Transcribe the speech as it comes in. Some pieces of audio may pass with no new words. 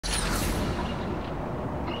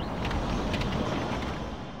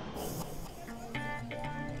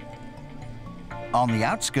On the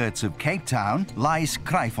outskirts of Cape Town lies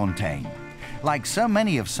Kraaifontein. Like so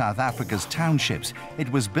many of South Africa's townships,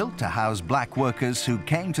 it was built to house black workers who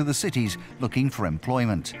came to the cities looking for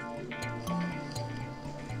employment.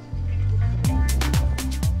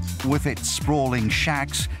 With its sprawling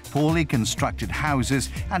shacks, poorly constructed houses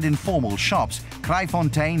and informal shops,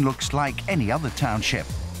 Kraaifontein looks like any other township.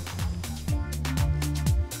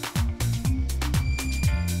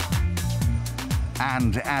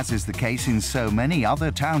 And as is the case in so many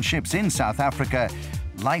other townships in South Africa,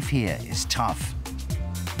 life here is tough.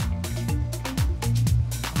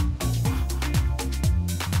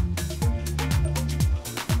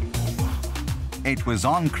 It was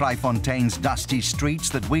on Kraaifontein's dusty streets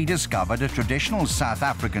that we discovered a traditional South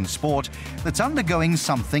African sport that's undergoing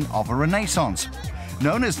something of a renaissance.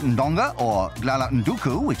 Known as Ndonga or Glala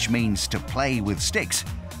Nduku, which means to play with sticks,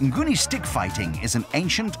 Nguni Stick Fighting is an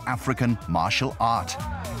ancient African martial art.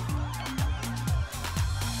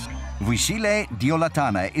 Vuyisile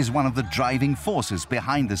Diolatana is one of the driving forces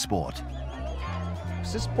behind the sport.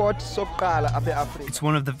 It's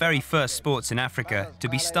one of the very first sports in Africa to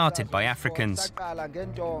be started by Africans.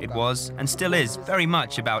 It was, and still is, very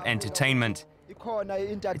much about entertainment.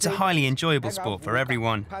 It's a highly enjoyable sport for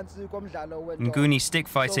everyone. Nguni Stick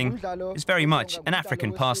Fighting is very much an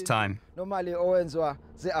African pastime.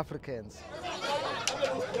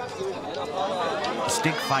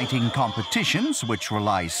 Stick fighting competitions, which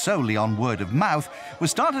rely solely on word of mouth, were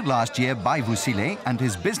started last year by Vuyisile and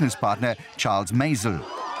his business partner, Charles Mazel.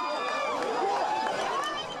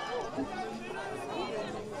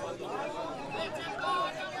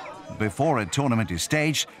 Before a tournament is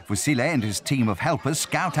staged, Vuyisile and his team of helpers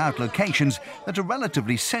scout out locations that are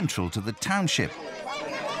relatively central to the township.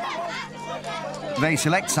 They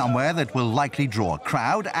select somewhere that will likely draw a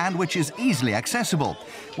crowd and which is easily accessible.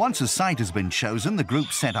 Once a site has been chosen, the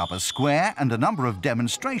group set up a square and a number of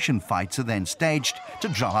demonstration fights are then staged to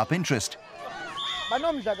drum up interest.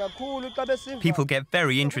 People get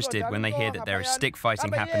very interested when they hear that there is stick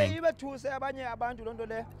fighting happening.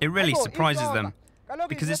 It really surprises them,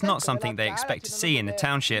 because it's not something they expect to see in the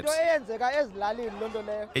townships.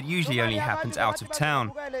 It usually only happens out of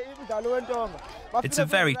town. It's a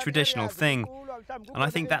very traditional thing, and I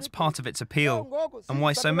think that's part of its appeal, and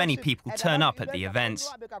why so many people turn up at the events.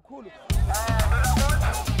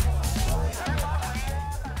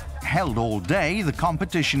 Held all day, the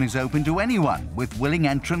competition is open to anyone, with willing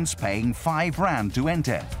entrants paying R5 to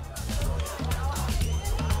enter.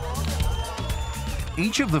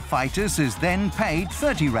 Each of the fighters is then paid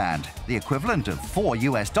R30, the equivalent of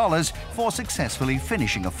 $4 for successfully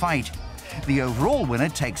finishing a fight. The overall winner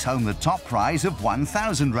takes home the top prize of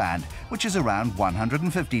R1,000, which is around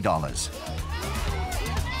 $150.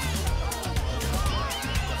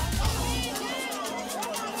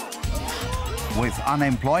 With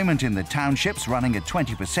unemployment in the townships running at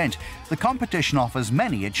 20%, the competition offers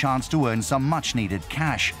many a chance to earn some much-needed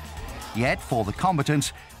cash. Yet, for the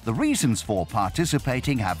combatants, the reasons for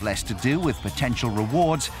participating have less to do with potential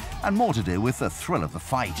rewards and more to do with the thrill of the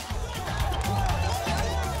fight.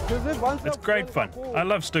 It's great fun. I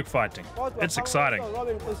love stick fighting. It's exciting.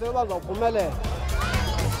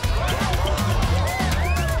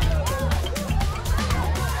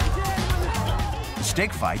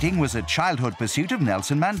 Stick fighting was a childhood pursuit of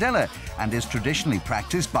Nelson Mandela and is traditionally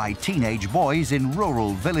practiced by teenage boys in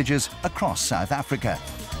rural villages across South Africa.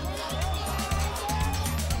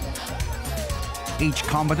 Each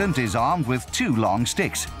combatant is armed with 2 long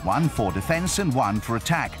sticks, one for defense and one for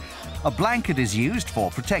attack. A blanket is used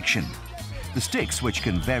for protection. The sticks, which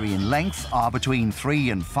can vary in length, are between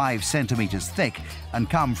 3 and 5 centimeters thick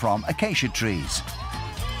and come from acacia trees.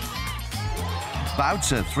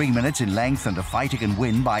 Bouts are 3 minutes in length, and a fighter can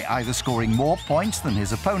win by either scoring more points than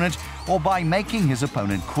his opponent or by making his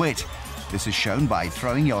opponent quit. This is shown by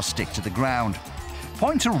throwing your stick to the ground.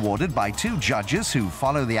 Points are awarded by 2 judges who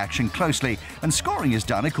follow the action closely, and scoring is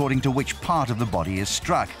done according to which part of the body is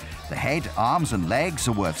struck. The head, arms and legs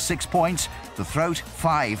are worth 6 points, the throat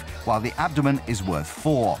 5, while the abdomen is worth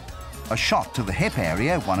 4. A shot to the hip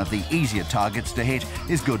area, one of the easier targets to hit,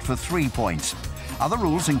 is good for 3 points. Other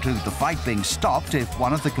rules include the fight being stopped if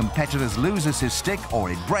one of the competitors loses his stick or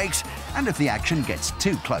it breaks, and if the action gets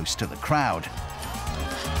too close to the crowd.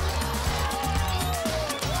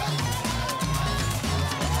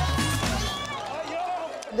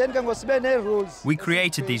 We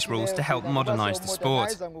created these rules to help modernize the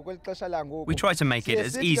sport. We try to make it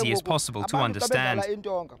as easy as possible to understand.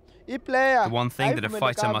 The one thing that a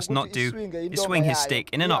fighter must not do is swing his stick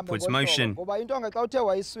in an upwards motion.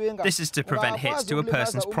 This is to prevent hits to a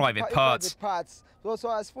person's private parts.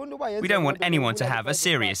 We don't want anyone to have a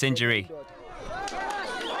serious injury.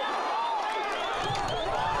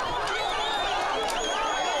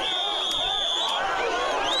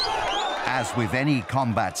 As with any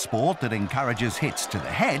combat sport that encourages hits to the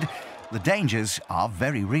head, the dangers are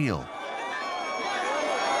very real.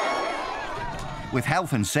 With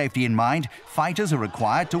health and safety in mind, fighters are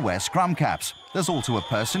required to wear scrum caps. There's also a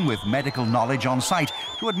person with medical knowledge on site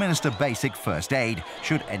to administer basic first aid,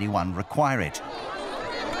 should anyone require it.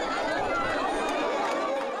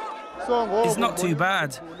 It's not too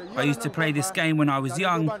bad. I used to play this game when I was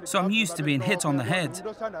young, so I'm used to being hit on the head.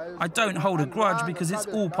 I don't hold a grudge because it's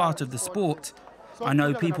all part of the sport. I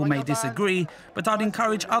know people may disagree, but I'd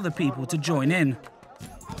encourage other people to join in.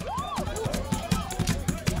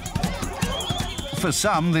 For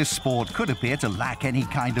some, this sport could appear to lack any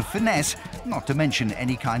kind of finesse, not to mention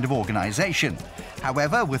any kind of organisation.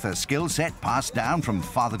 However, with a skill set passed down from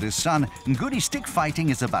father to son, Nguni Stick Fighting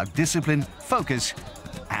is about discipline, focus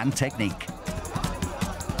and technique.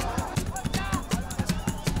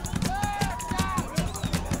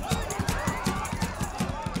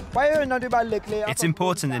 It's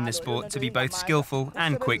important in this sport to be both skillful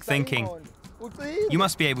and quick thinking. You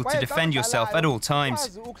must be able to defend yourself at all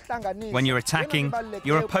times. When you're attacking,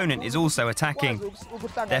 your opponent is also attacking.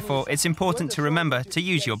 Therefore, it's important to remember to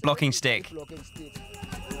use your blocking stick.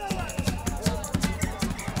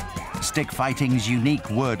 Stick fighting's unique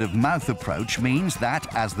word-of-mouth approach means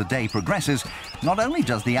that, as the day progresses, not only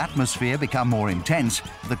does the atmosphere become more intense,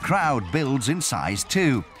 the crowd builds in size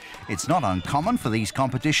too. It's not uncommon for these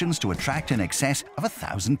competitions to attract in excess of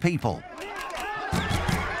 1,000 people.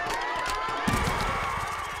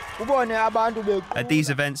 At these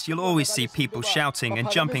events, you'll always see people shouting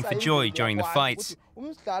and jumping for joy during the fights.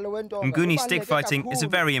 Nguni stick fighting is a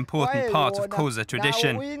very important part of Xhosa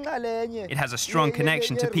tradition. It has a strong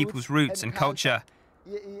connection to people's roots and culture.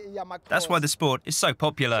 That's why the sport is so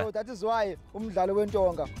popular.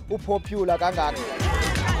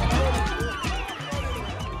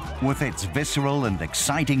 With its visceral and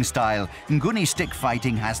exciting style, Nguni stick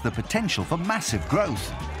fighting has the potential for massive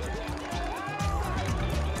growth.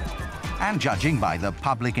 And judging by the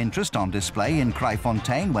public interest on display in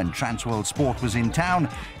Kraaifontein when Transworld Sport was in town,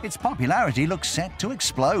 its popularity looks set to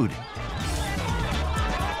explode.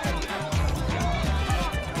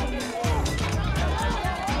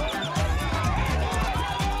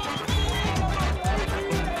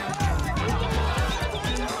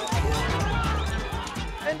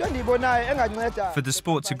 For the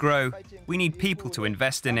sport to grow, we need people to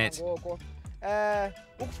invest in it.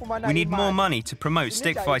 We need more money to promote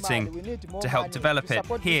stick fighting, to help develop it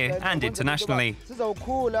here and internationally.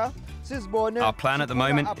 Our plan at the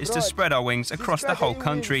moment is to spread our wings across the whole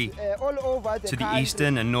country, to the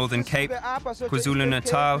Eastern and Northern Cape,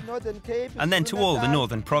 KwaZulu-Natal, and then to all the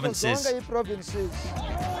northern provinces.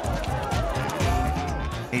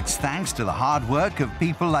 It's thanks to the hard work of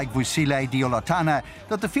people like Vusile Diolotana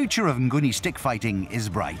that the future of Nguni stick fighting is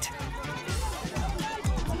bright.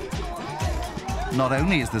 Not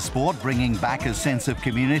only is the sport bringing back a sense of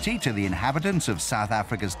community to the inhabitants of South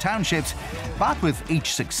Africa's townships, but with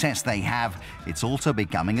each success they have, it's also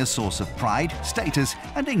becoming a source of pride, status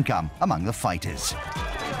and income among the fighters.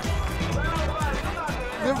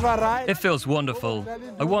 It feels wonderful.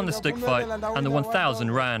 I won the stick fight and the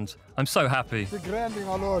 1,000 rand. I'm so happy.